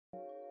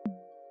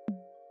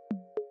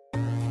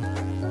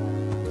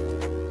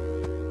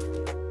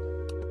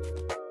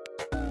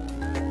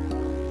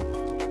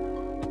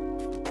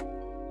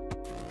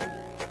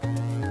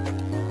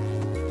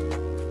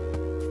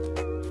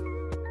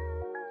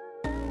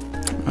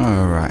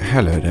Alright,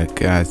 hello there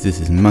guys, this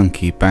is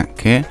Monkey back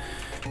here,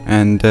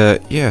 and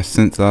yeah,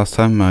 since last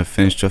time I've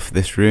finished off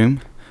this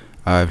room.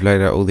 I've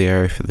laid out all the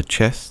area for the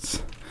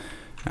chests,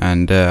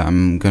 and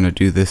I'm gonna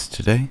do this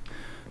today.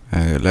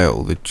 Lay out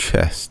all the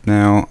chests.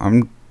 Now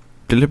I'm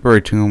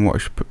deliberating on what I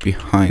should put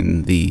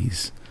behind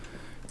these.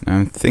 Now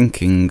I'm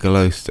thinking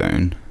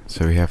glowstone,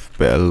 so we have a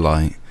bit of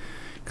light,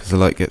 because the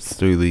light gets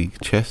through the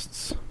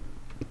chests.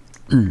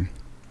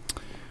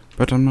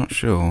 But I'm not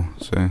sure,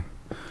 so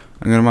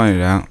I'm going to mine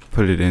it out,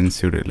 put it in,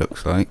 see what it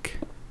looks like,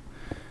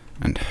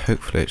 and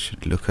hopefully it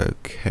should look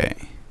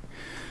okay.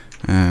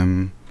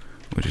 We'll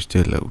just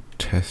do a little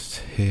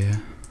test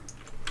here.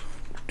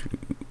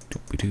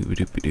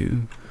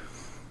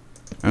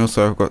 And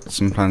also I've got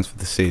some plans for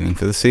the ceiling.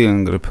 For the ceiling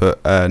I'm going to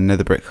put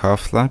nether brick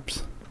half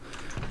slabs,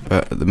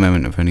 but at the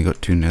moment I've only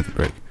got 2 nether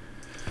brick.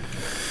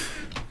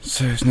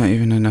 So it's not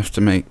even enough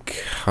to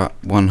make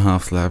one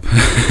half slab.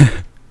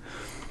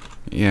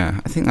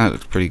 Yeah, I think that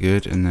looks pretty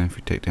good. And then if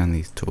we take down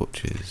these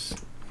torches,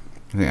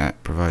 I think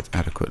that provides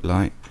adequate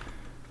light.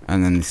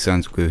 And then the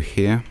sun's glue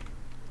here.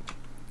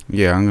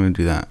 Yeah, I'm going to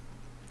do that.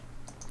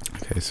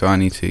 Okay, so I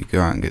need to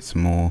go out and get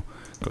some more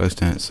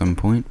glowstone at some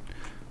point,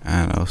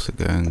 and also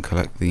go and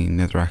collect the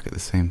netherrack at the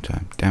same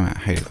time. Damn it, I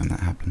hate it when that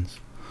happens.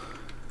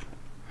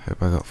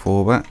 Hope I got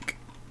 4 back.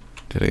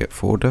 Did I get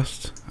 4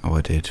 dust? Oh,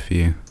 I did, for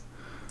you.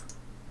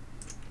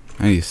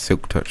 I need a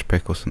silk touch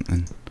pick or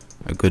something.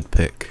 A good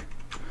pick.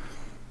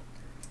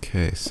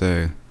 Okay,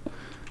 so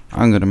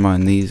I'm going to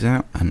mine these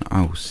out, and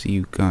I will see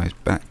you guys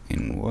back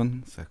in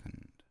 1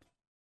 second.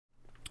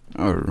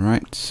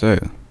 Alright,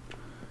 so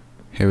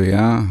here we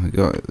are. We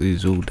got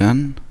these all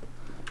done,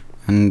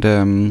 and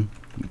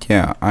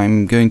yeah,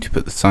 I'm going to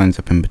put the signs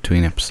up in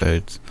between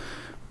episodes,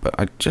 but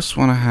I just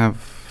want to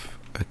have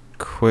a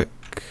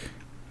quick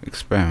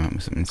experiment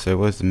with something. So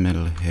where's the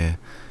middle here?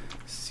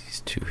 It's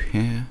these 2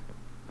 here,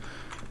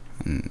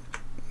 and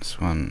this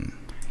one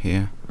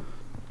here.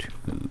 2,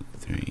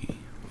 3,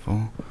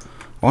 4.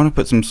 I want to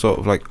put some sort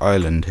of like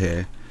island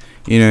here,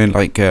 you know,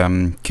 like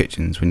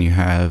kitchens, when you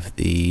have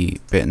the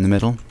bit in the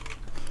middle,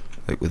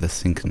 like with a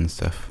sink and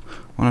stuff.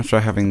 I want to try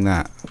having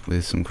that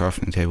with some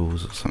crafting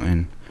tables or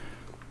something,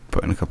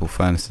 putting a couple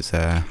furnaces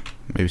there,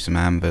 maybe some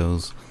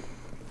anvils.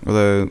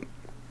 Although,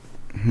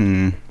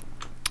 oh,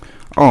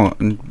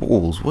 and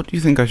walls. What do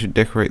you think I should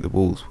decorate the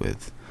walls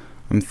with?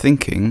 I'm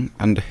thinking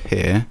under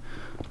here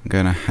I'm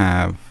going to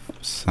have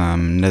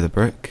some nether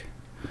brick.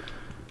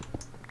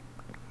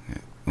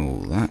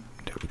 All that,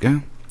 there we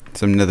go.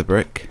 Some nether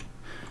brick,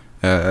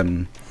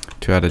 to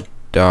add a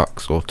dark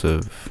sort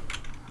of,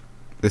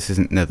 this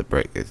isn't nether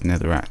brick, it's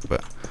netherrack,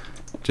 but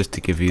just to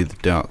give you the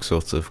dark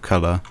sort of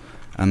colour.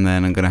 And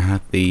then I'm going to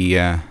have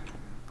the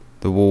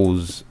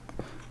walls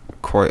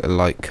quite a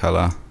light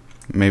colour.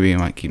 Maybe I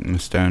might keep them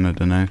stone, I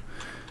don't know.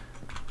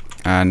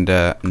 And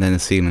then the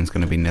ceiling's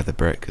going to be nether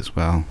brick as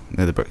well,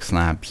 nether brick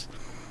slabs,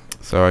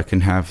 so I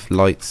can have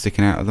light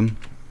sticking out of them.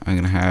 I'm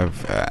going to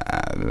have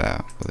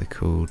what are they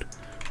called?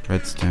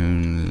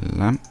 Redstone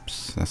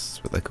lamps,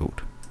 that's what they're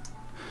called.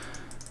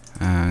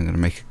 I'm going to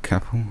make a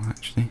couple,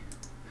 actually.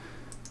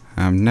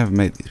 I've never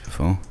made these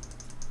before.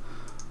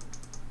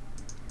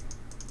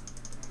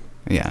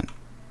 Yeah,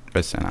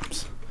 redstone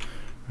lamps.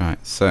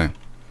 Right, so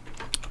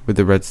with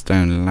the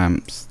redstone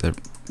lamps,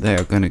 they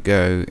are going to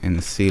go in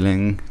the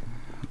ceiling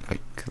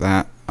like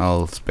that.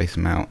 I'll space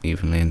them out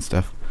evenly and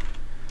stuff.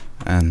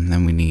 And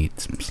then we need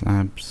some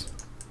slabs.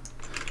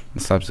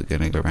 The slabs are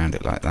going to go around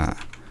it like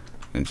that.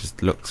 It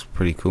just looks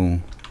pretty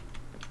cool,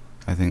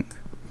 I think.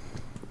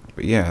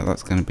 But yeah,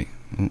 that's going to be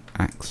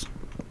axe.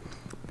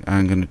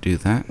 I'm going to do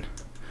that.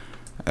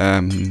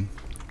 I've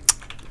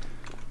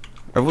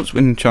also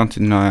been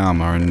enchanting my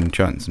armor and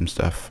enchanting some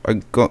stuff.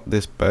 I got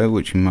this bow,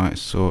 which you might have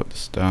saw at the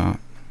start.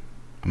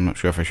 I'm not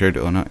sure if I showed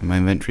it or not in my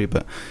inventory,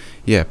 but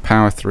yeah,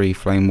 power 3,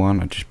 flame 1.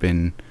 I've just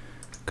been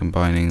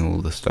combining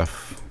all the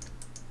stuff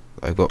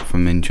that I got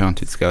from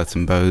enchanted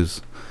skeleton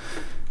bows.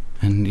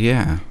 And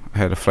yeah, I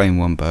had a flame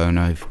 1 bow, and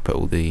I've put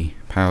all the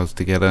powers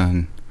together,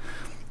 and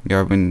yeah,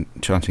 I've been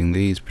enchanting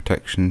these,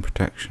 protection,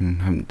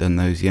 haven't done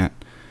those yet.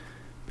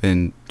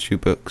 Been 2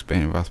 books,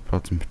 Bane of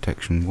Arthropods and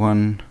protection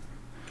 1.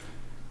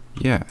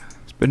 Yeah,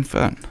 it's been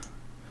fun.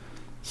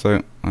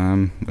 So,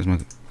 where's my,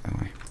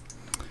 anyway.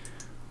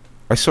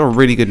 I saw a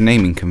really good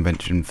naming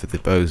convention for the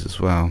bows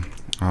as well.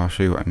 I'll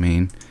show you what I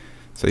mean.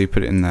 So you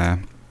put it in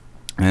there,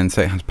 and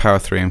say it has power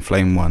 3 and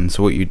flame 1.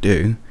 So what you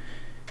do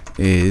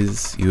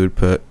is you would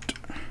put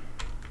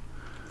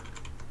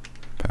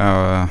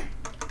power,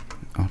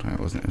 oh no, it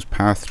wasn't, it was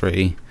power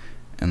 3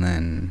 and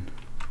then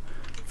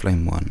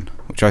flame 1,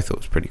 which I thought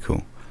was pretty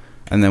cool.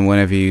 And then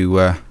whenever you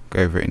go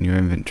over it in your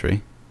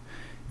inventory,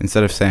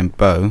 instead of saying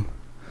bow,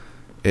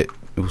 it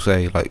will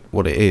say like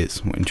what it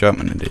is, what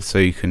enchantment it is, so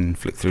you can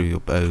flick through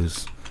your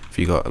bows. If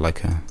you got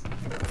like a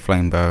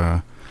flame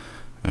bow,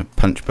 a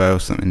punch bow or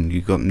something,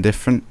 you got them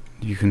different,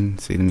 you can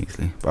see them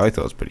easily. But I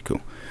thought it was pretty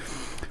cool.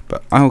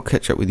 But I'll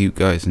catch up with you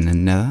guys in the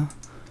nether.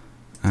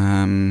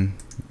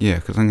 Yeah,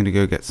 because I'm going to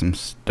go get some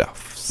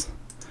stuffs.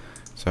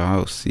 So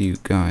I'll see you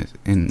guys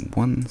in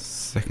 1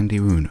 second.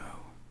 Uno.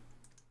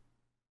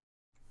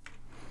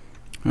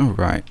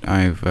 Alright,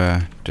 I've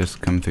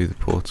just come through the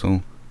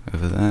portal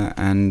over there,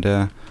 and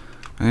I'm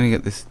going to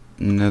get this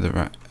not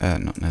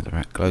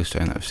netherrack,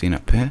 glowstone that I've seen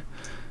up here.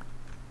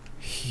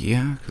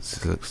 Yeah, because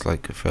this looks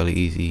like a fairly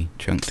easy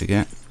chunk to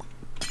get.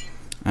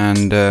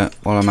 And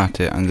while I'm at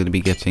it, I'm going to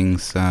be getting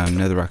some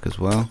netherrack as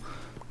well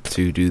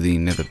to do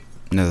the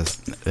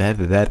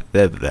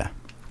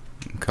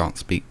can't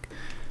speak.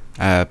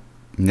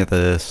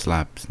 Nether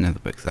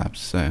brick slabs.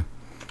 So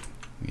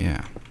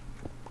yeah,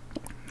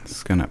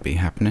 it's gonna be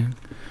happening.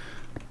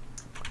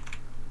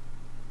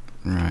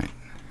 Right.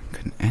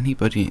 Can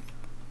anybody?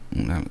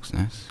 Oh, that looks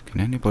nice.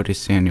 Can anybody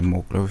see any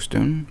more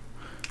glowstone?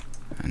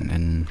 And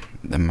then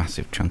the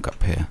massive chunk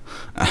up here.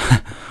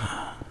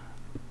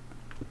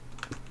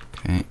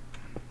 Okay.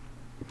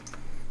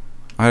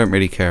 I don't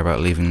really care about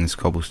leaving this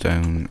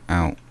cobblestone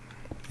out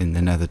in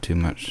the nether too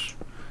much,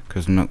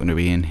 because I'm not going to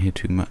be in here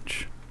too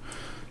much.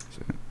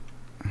 So,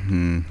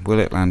 will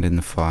it land in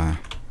the fire?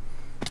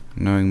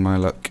 Knowing my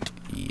luck,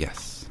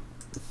 yes.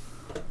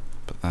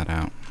 Put that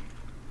out.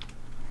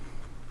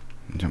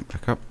 And jump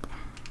back up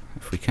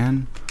if we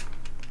can.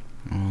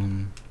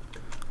 Do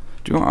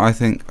you know what I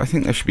think? I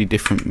think there should be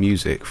different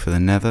music for the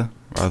nether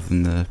rather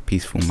than the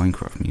peaceful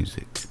Minecraft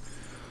music.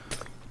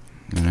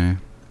 You know?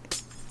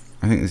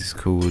 I think this is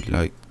called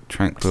like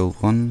Tranquil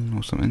 1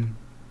 or something.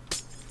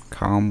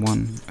 Calm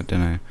 1? I don't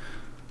know.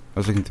 I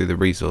was looking through the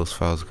resource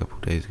files a couple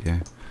of days ago.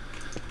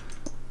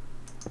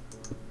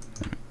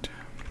 Right.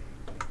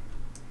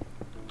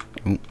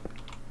 Oh.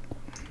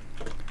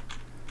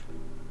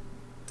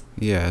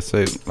 Yeah,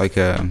 so like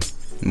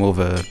more of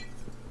a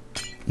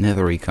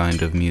nethery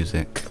kind of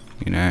music,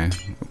 you know,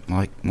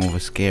 like more of a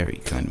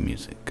scary kind of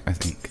music. I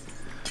think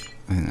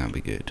that'd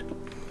be good.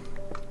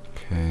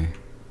 Okay.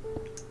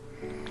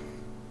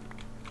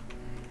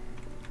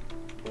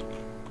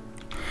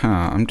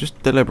 I'm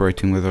just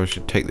deliberating whether I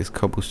should take this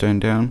cobblestone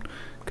down,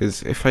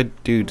 because if I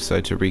do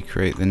decide to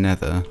recreate the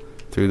nether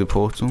through the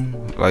portal,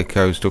 like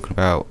I was talking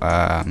about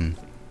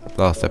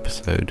last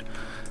episode,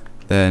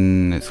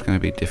 then it's going to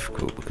be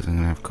difficult because I'm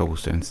going to have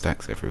cobblestone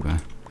stacks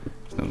everywhere.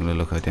 It's not going to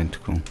look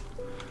identical.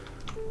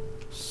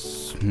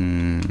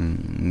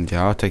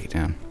 Yeah, I'll take it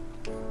down.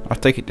 I'll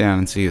take it down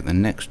and see you at the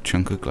next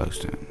chunk of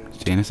glowstone.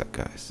 See you in a sec,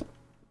 guys.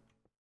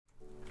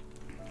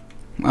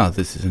 Well,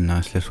 this is a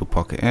nice little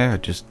pocket here. I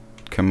just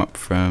come up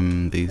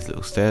from these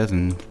little stairs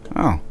and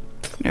oh,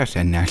 there's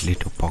a nice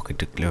little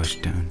pocket of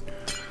glowstone.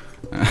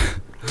 And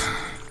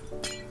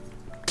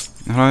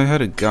I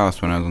heard a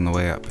gasp when I was on the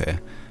way up here.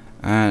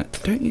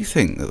 Don't you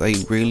think that they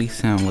really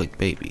sound like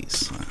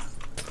babies?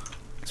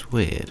 It's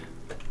weird.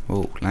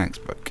 Oh, lags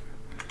broke.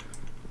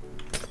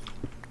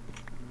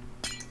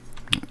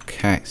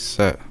 Okay,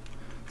 so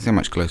see how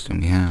much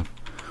glowstone we have.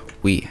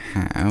 We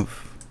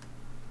have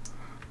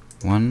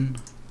 1,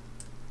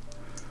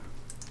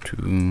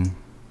 2.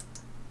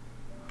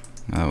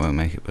 That won't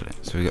make it, will it?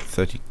 So we got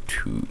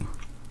 32.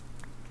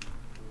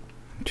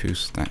 2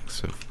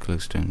 stacks of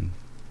glowstone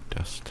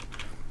dust.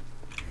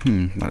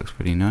 That looks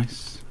pretty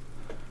nice.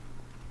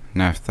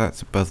 Now if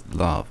that's above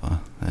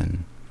lava,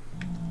 then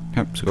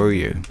yep, so are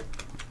you.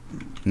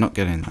 Not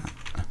getting that.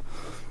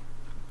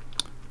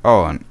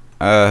 Oh, and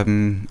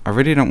I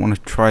really don't want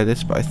to try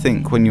this, but I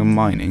think when you're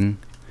mining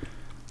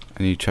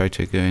and you try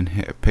to go and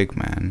hit a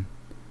pigman,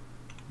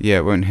 yeah,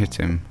 it won't hit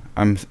him.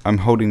 I'm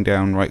holding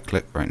down right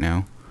click right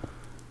now,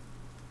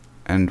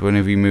 and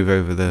whenever you move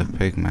over the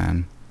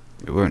pigman,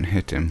 it won't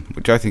hit him,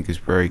 which I think is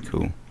very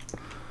cool.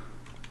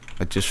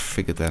 I just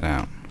figured that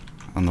out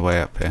on the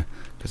way up here,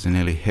 because I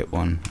nearly hit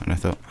one, and I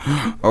thought,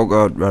 oh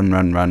god, run,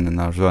 run, run,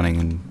 and I was running,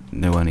 and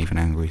they weren't even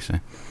angry, so.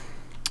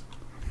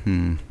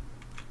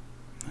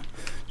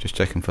 Just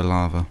checking for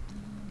lava.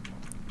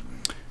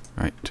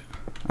 Right,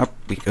 up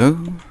we go,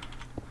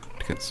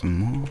 to get some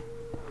more.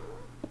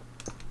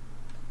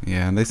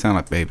 Yeah, they sound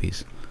like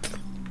babies.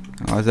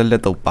 Oh, there's a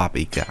little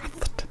baby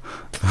gasped.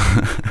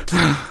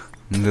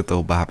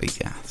 Little baby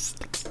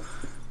gasped.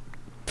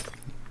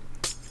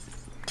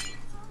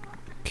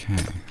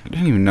 Okay, I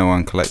don't even know why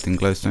I'm collecting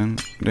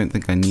glowstone. I don't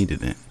think I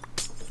needed it.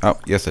 Oh,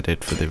 yes I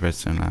did, for the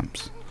redstone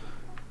lamps.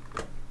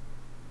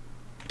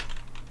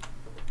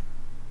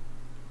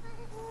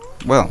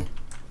 Well,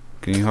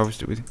 can you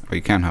harvest it with? Oh,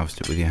 you can harvest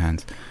it with your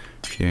hands.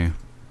 Phew.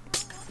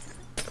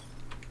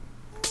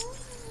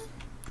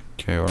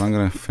 Okay, well I'm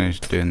gonna finish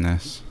doing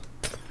this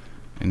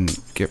and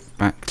get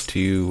back to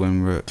you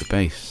when we're at the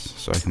base,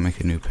 so I can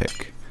make a new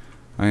pick.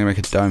 I'm gonna make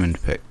a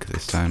diamond pick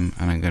this time,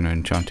 and I'm gonna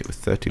enchant it with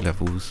 30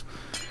 levels,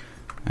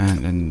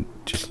 and then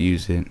just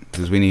use it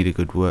because we need a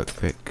good work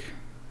pick,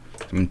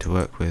 something to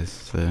work with.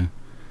 So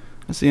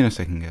I'll see you in a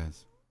second,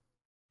 guys.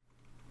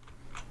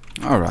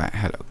 All right,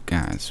 hello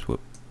guys, we're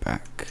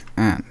back,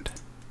 and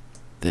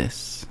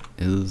this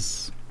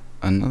is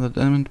another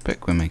diamond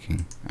pick we're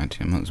making.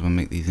 Actually, I might as well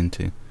make these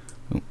into,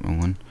 oh, wrong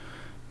one.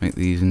 Make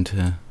these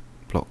into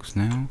blocks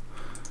now.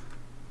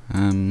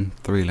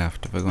 3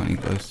 left. Have I got any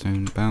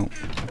glowstone about?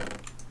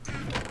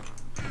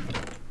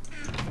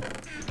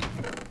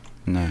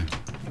 No.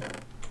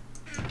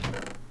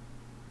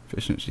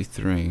 Efficiency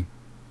 3.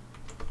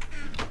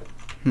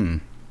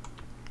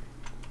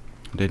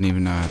 I didn't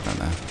even know I had that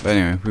there. But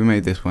anyway, we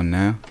made this one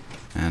now,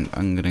 and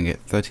I'm gonna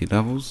get 30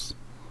 levels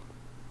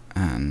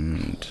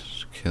and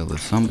kill the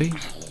zombie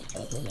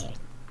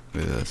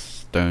with a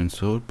stone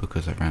sword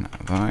because I ran out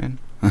of iron.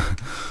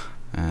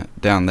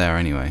 Down there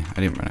anyway.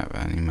 I didn't run out of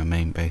iron in my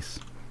main base.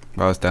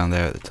 But I was down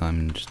there at the time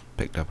and just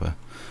picked up a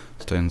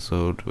stone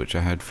sword, which I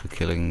had for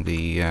killing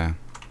the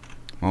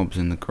mobs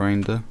in the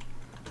grinder.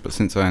 But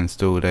since I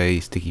installed a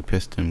sticky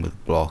piston with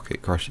a block,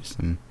 it crushes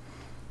them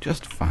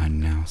just fine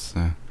now.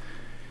 So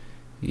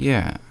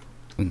yeah,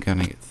 I'm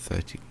gonna get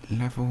 30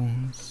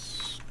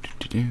 levels.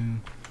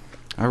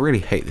 I really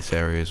hate this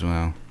area as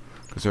well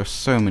because there are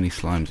so many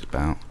slimes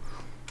about.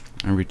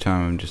 Every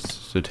time I'm just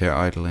stood here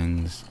idling,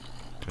 there's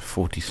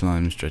 40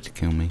 slimes try to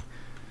kill me.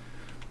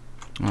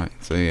 Right,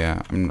 so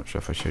yeah, I'm not sure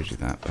if I showed you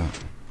that,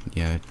 but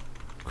yeah, it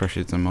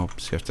crushes the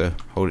mobs. You have to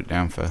hold it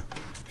down for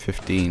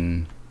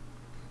 15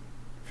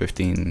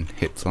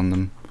 hits on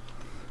them,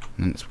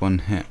 and then it's one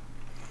hit.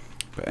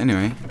 But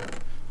anyway,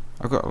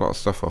 I got a lot of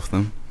stuff off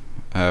them.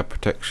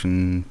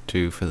 Protection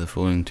 2 for the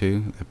falling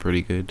 2, they're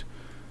pretty good.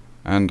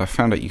 And I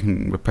found out you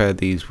can repair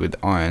these with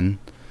iron.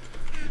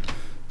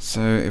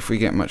 So if we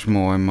get much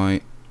more, I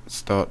might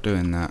start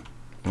doing that,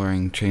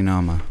 wearing chain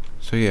armor.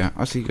 So yeah,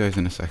 I'll see you guys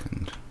in a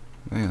second.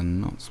 They are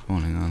not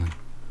spawning, are they?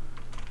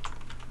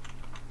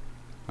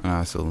 Oh,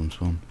 I saw them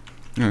spawn.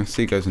 Yeah,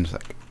 see you guys in a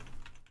sec.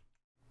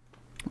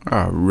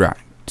 Alright,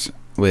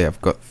 we have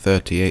got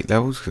 38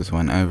 levels because I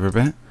went over a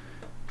bit.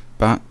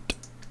 But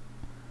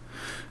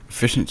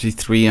efficiency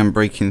 3,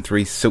 unbreaking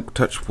 3, silk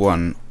touch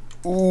 1.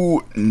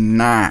 Ooh,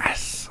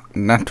 nice.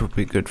 That will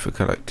be good for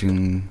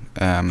collecting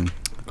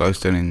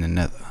glowstone in the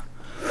nether.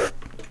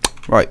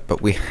 Right,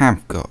 but we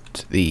have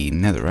got the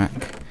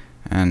netherrack,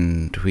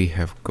 and we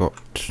have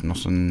got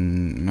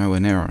nowhere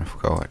near enough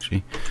coal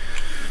actually.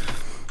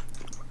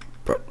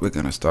 But we're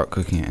gonna start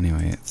cooking it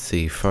anyway. Let's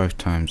see, 5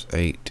 times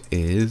 8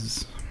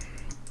 is,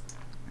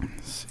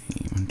 let's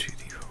see, 1, 2,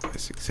 3, 4,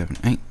 5, 6, 7,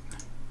 8,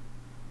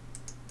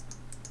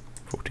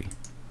 40.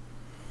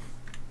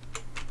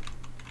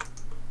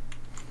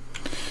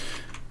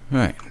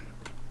 Right.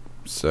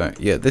 So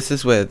yeah, this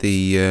is where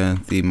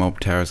the mob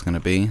tower is going to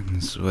be.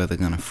 This is where they're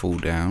going to fall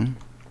down.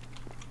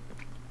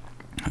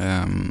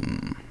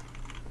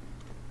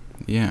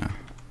 Yeah,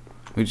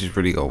 we just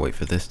really got to wait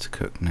for this to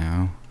cook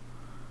now,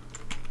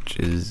 which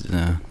is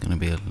going to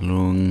be a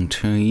long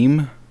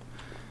time.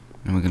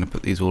 And we're going to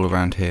put these all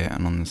around here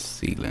and on the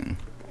ceiling.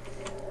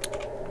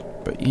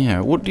 But yeah,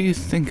 what do you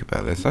think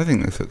about this? I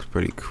think this looks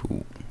pretty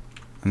cool.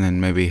 And then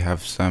maybe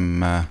have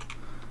some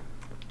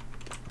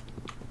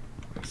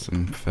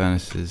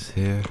furnaces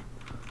here,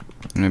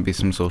 and maybe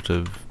some sort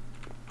of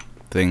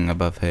thing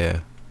above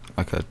here,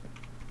 like a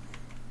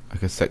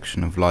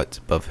section of lights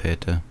above here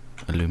to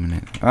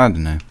illuminate. I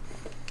don't know.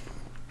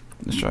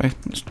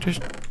 Let's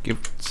just give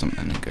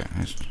something a go.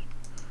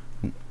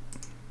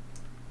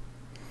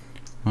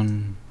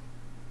 One,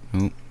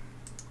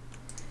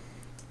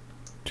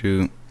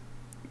 2,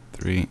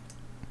 3,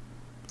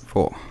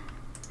 4.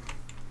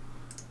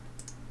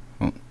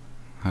 Oh,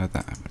 how did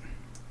that happen?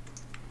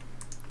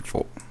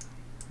 4.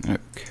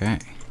 Okay. I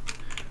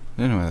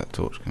don't know where that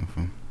torch came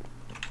from.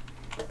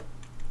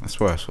 That's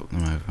where I swapped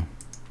them over.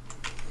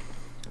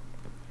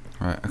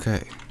 Right,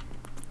 okay.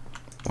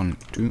 1,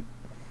 2.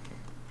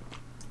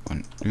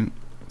 1, 2.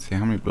 See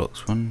how many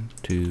blocks? 1,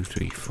 2,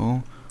 3,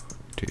 4.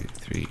 2,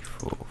 3,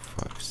 4,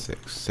 5,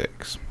 6,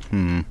 6.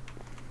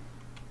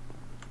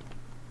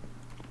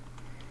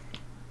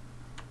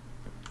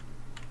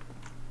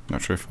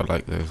 Not sure if I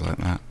like those like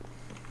that.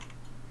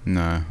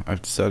 No,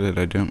 I've decided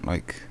I don't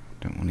want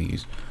to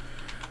use.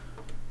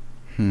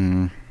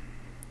 We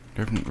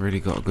haven't really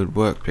got a good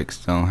work pick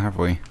still, have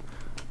we?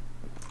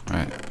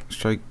 Right, let's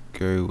try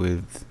go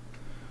with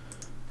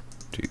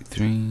 2,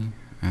 3,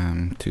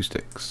 2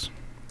 sticks.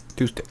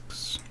 2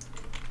 sticks.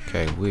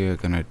 Okay, we're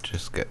gonna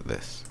just get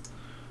this.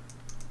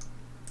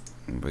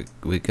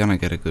 We're gonna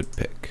get a good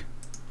pick.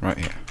 Right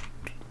here.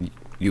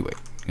 You wait,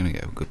 you're gonna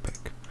get a good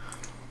pick.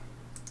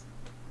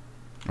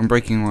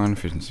 Unbreaking 1,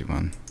 efficiency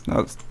 1.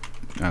 That's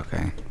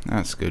okay,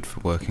 that's good for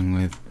working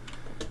with.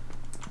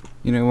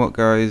 You know what,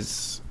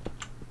 guys?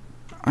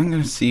 I'm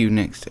going to see you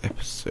next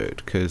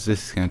episode, because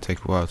this is going to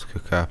take a while to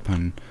cook up,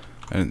 and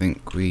I don't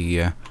think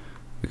we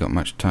got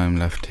much time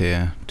left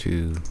here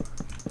to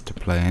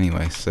play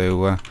anyway.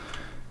 So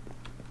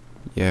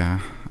yeah,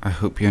 I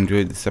hope you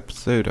enjoyed this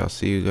episode. I'll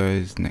see you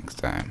guys next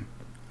time.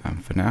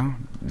 And for now,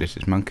 this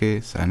is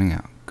Monkey signing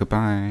out.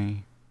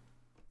 Goodbye.